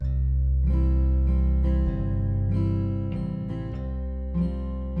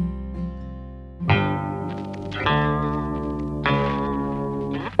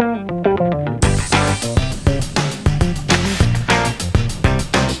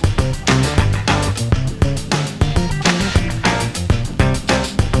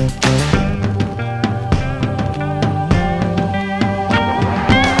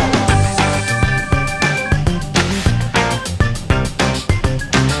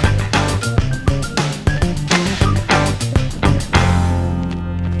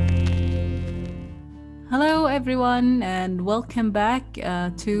everyone, and welcome back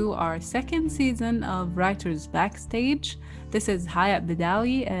to our second season of Writers Backstage. This is Hayat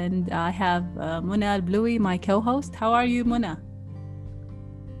Bidawi, and I have Muna Al Bluey, my co host. How are you, Muna?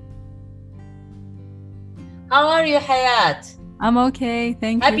 How are you, Hayat? I'm okay,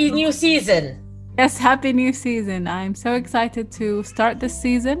 thank you. Happy new season. Yes, happy new season. I'm so excited to start this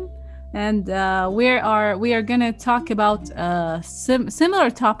season. And we are gonna talk about similar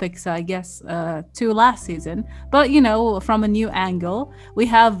topics, I guess, to last season, but from a new angle. We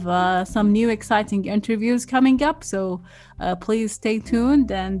have some new exciting interviews coming up, so please stay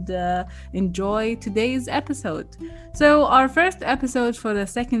tuned and enjoy today's episode. So, our first episode for the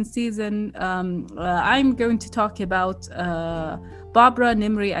second season, I'm going to talk about Barbara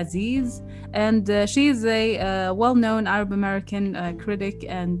Nimri Aziz, and she's a well-known Arab American critic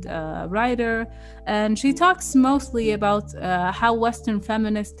and writer, and she talks mostly about how Western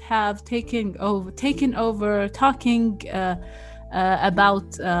feminists have taken over talking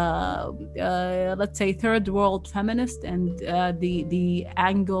about let's say third world feminist, and the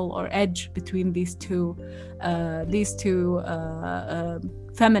angle or edge between these two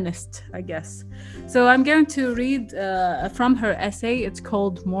feminist, I guess. So I'm going to read from her essay. It's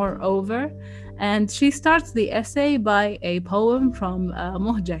called Moreover, and she starts the essay by a poem from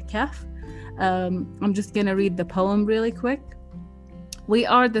Mohja Kaf. I'm just going to read the poem really quick. We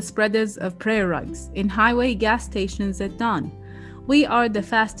are the spreaders of prayer rugs in highway gas stations at dawn. We are the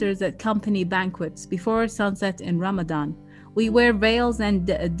fasters at company banquets before sunset in Ramadan. We wear veils and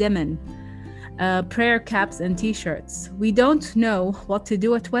demin, prayer caps and t-shirts. We don't know what to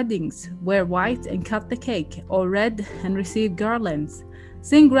do at weddings. Wear white and cut the cake, or red and receive garlands.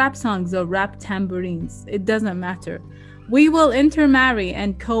 Sing rap songs or rap tambourines. It doesn't matter. We will intermarry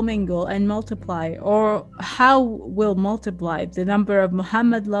and commingle and multiply, or how will multiply the number of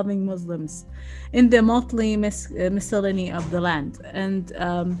Muhammad-loving Muslims in the motley miscellany of the land. And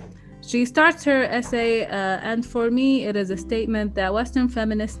she starts her essay, and for me, it is a statement that Western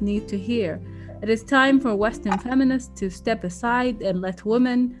feminists need to hear. It is time for Western feminists to step aside and let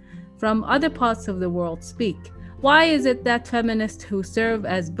women from other parts of the world speak. Why is it that feminists who serve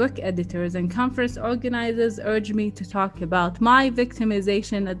as book editors and conference organizers urge me to talk about my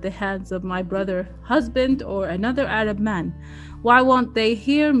victimization at the hands of my brother, husband, or another Arab man? Why won't they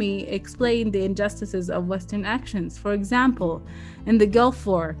hear me explain the injustices of Western actions? For example, in the Gulf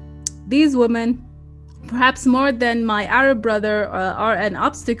War, these women, perhaps more than my Arab brother, are an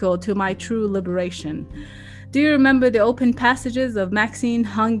obstacle to my true liberation. Do you remember the open passages of Maxine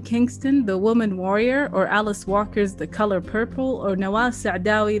Hung Kingston, the woman warrior, or Alice Walker's The Color Purple, or Nawal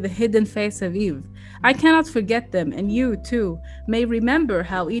Saadawi, The Hidden Face of Eve? I cannot forget them, and you, too, may remember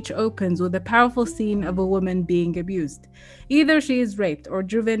how each opens with a powerful scene of a woman being abused. Either she is raped or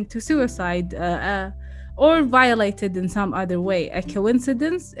driven to suicide, or violated in some other way. A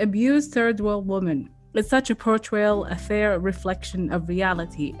coincidence? Abused third world woman. Is such a portrayal a fair reflection of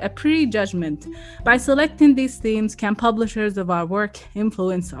reality, a prejudgment? By selecting these themes, can publishers of our work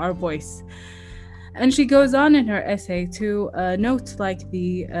influence our voice? And she goes on in her essay to note like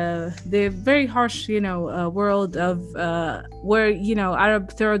the very harsh, world of where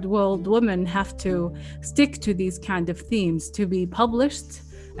Arab third world women have to stick to these kind of themes to be published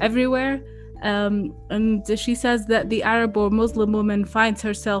everywhere. And she says that the Arab or Muslim woman finds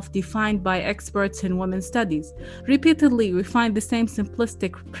herself defined by experts in women's studies. Repeatedly, we find the same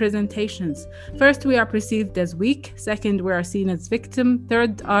simplistic presentations. First, we are perceived as weak. Second, we are seen as victim.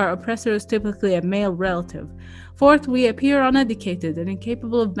 Third, our oppressor is typically a male relative. Fourth, we appear uneducated and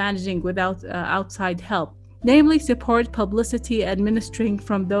incapable of managing without outside help, namely support, publicity, administering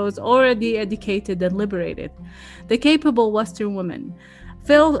from those already educated and liberated. The capable Western woman.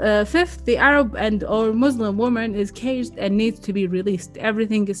 Fifth, the Arab and or Muslim woman is caged and needs to be released.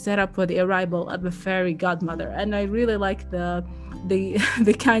 Everything is set up for the arrival of a fairy godmother. And I really like the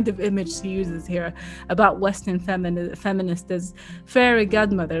kind of image she uses here about Western feminists as fairy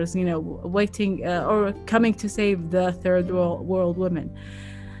godmothers, waiting or coming to save the third world women.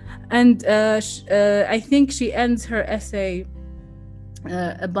 And I think she ends her essay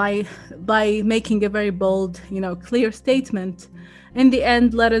by making a very bold, clear statement. In the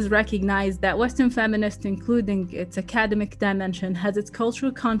end, let us recognize that Western feminist, including its academic dimension, has its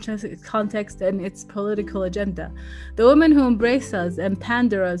cultural context and its political agenda. The women who embrace us and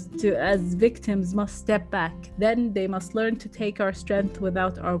pander us as victims must step back. Then they must learn to take our strength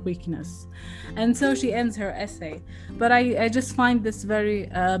without our weakness. And so she ends her essay. But I just find this very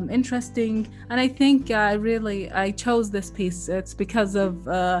interesting, and I think I chose this piece. It's because of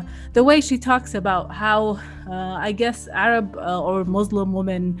the way she talks about how I guess Arab or or Muslim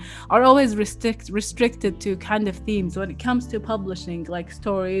women are always restricted to kind of themes when it comes to publishing, like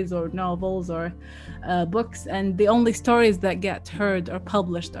stories or novels or books. And the only stories that get heard or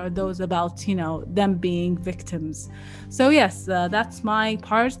published are those about, them being victims. So yes, that's my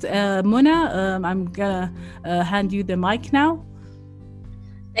part. Muna, I'm gonna hand you the mic now.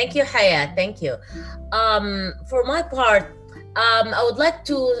 Thank you, Hayat. Thank you. For my part, I would like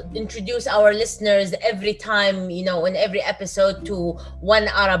to introduce our listeners every time, in every episode, to one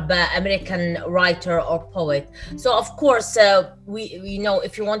Arab American writer or poet. So, of course,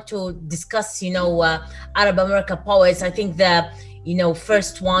 if you want to discuss, Arab American poets, I think the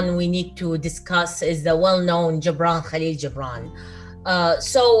first one we need to discuss is the well-known Gibran Khalil Gibran.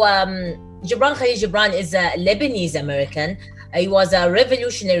 Gibran Khalil Gibran is a Lebanese American. He was a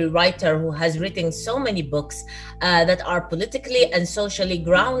revolutionary writer who has written so many books that are politically and socially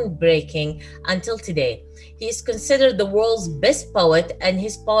groundbreaking until today. He is considered the world's best poet, and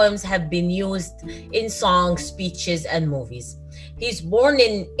his poems have been used in songs, speeches, and movies. He's born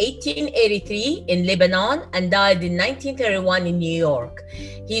in 1883 in Lebanon and died in 1931 in New York.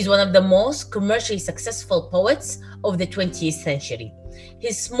 He's one of the most commercially successful poets of the 20th century.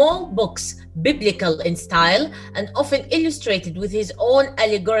 His small books, biblical in style and often illustrated with his own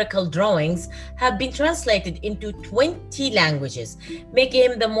allegorical drawings, have been translated into 20 languages, making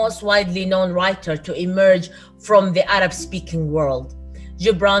him the most widely known writer to emerge from the Arab-speaking world.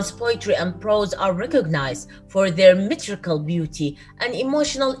 Gibran's poetry and prose are recognized for their metrical beauty and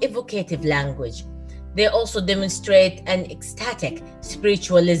emotional evocative language. They also demonstrate an ecstatic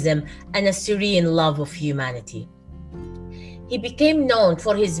spiritualism and a serene love of humanity. He became known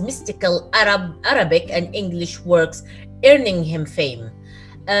for his mystical Arabic and English works, earning him fame.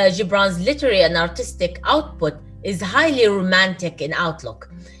 Gibran's literary and artistic output is highly romantic in outlook.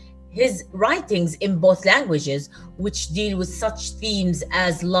 His writings in both languages, which deal with such themes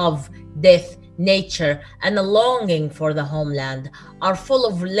as love, death, nature, and a longing for the homeland, are full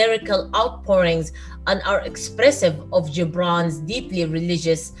of lyrical outpourings and are expressive of Gibran's deeply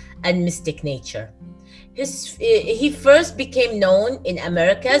religious and mystic nature. He first became known in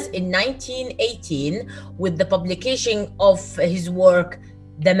Americas in 1918 with the publication of his work,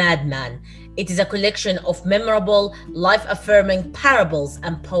 The Madman. It is a collection of memorable, life-affirming parables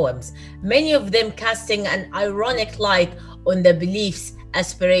and poems, many of them casting an ironic light on the beliefs,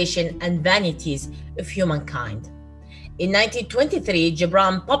 aspirations, and vanities of humankind. In 1923,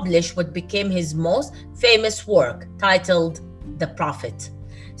 Gibran published what became his most famous work, titled The Prophet,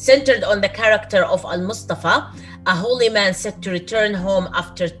 centered on the character of Al-Mustafa, a holy man set to return home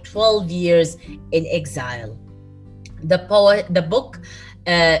after 12 years in exile. The book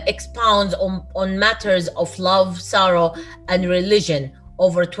expounds on matters of love, sorrow, and religion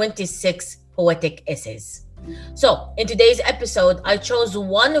over 26 poetic essays. So, in today's episode, I chose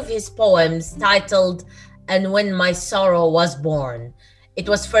one of his poems titled "And When My Sorrow Was Born." It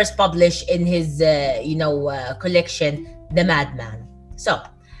was first published in his, collection, The Madman. So,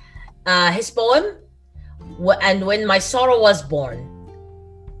 his poem, "And When My Sorrow Was Born."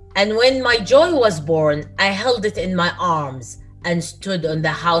 And when my joy was born, I held it in my arms and stood on the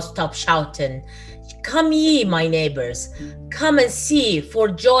housetop shouting, "Come ye, my neighbors, come and see, for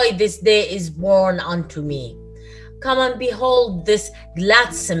joy this day is born unto me. Come and behold this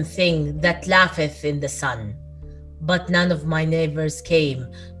gladsome thing that laugheth in the sun." But none of my neighbors came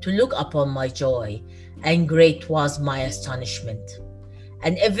to look upon my joy, and great was my astonishment.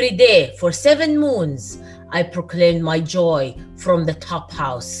 And every day for 7 moons I proclaimed my joy from the top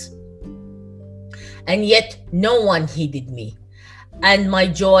house. And yet no one heeded me, and my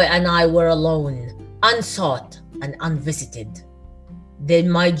joy and I were alone, unsought and unvisited. Then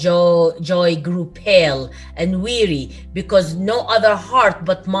my joy grew pale and weary, because no other heart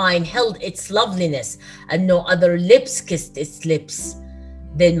but mine held its loveliness, and no other lips kissed its lips.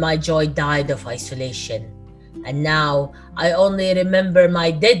 Then my joy died of isolation. And now I only remember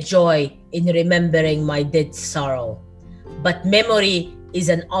my dead joy in remembering my dead sorrow. But memory is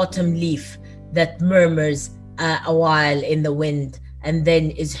an autumn leaf that murmurs a while in the wind and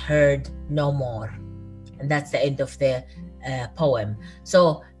then is heard no more. And that's the end of the poem.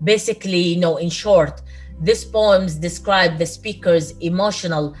 So basically, in short, these poems describe the speaker's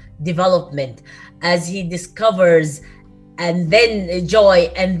emotional development as he discovers and then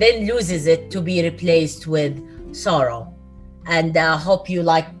joy and then loses it to be replaced with sorrow. And I hope you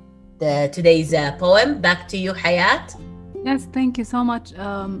like today's poem. Back to you, Hayat. Yes, thank you so much.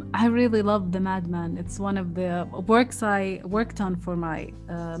 I really love The Madman. It's one of the works I worked on for my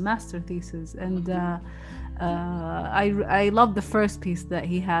master thesis. And I love the first piece that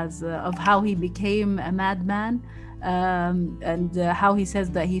he has of how he became a madman. and how he says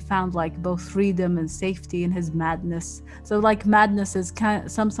that he found like both freedom and safety in his madness. So like madness is kind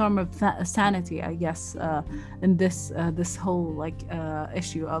of some sort of sanity, I guess, in this whole like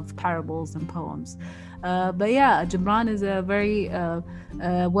issue of parables and poems. But yeah, Gibran is a very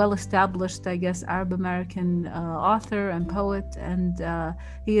well-established, I guess, Arab American author and poet, and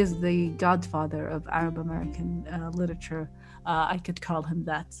he is the godfather of Arab American literature. I could call him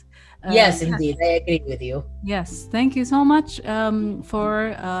that. Yes, indeed. I agree with you. Yes, thank you so much for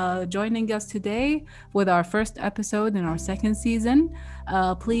joining us today with our first episode in our second season.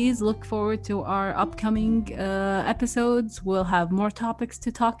 Please look forward to our upcoming episodes. We'll have more topics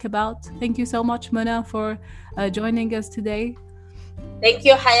to talk about. Thank you so much, Mona, for joining us today. Thank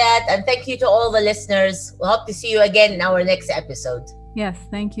you, Hayat, and thank you to all the listeners. We hope to see you again in our next episode. Yes,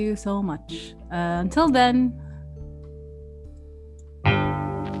 thank you so much. Until then,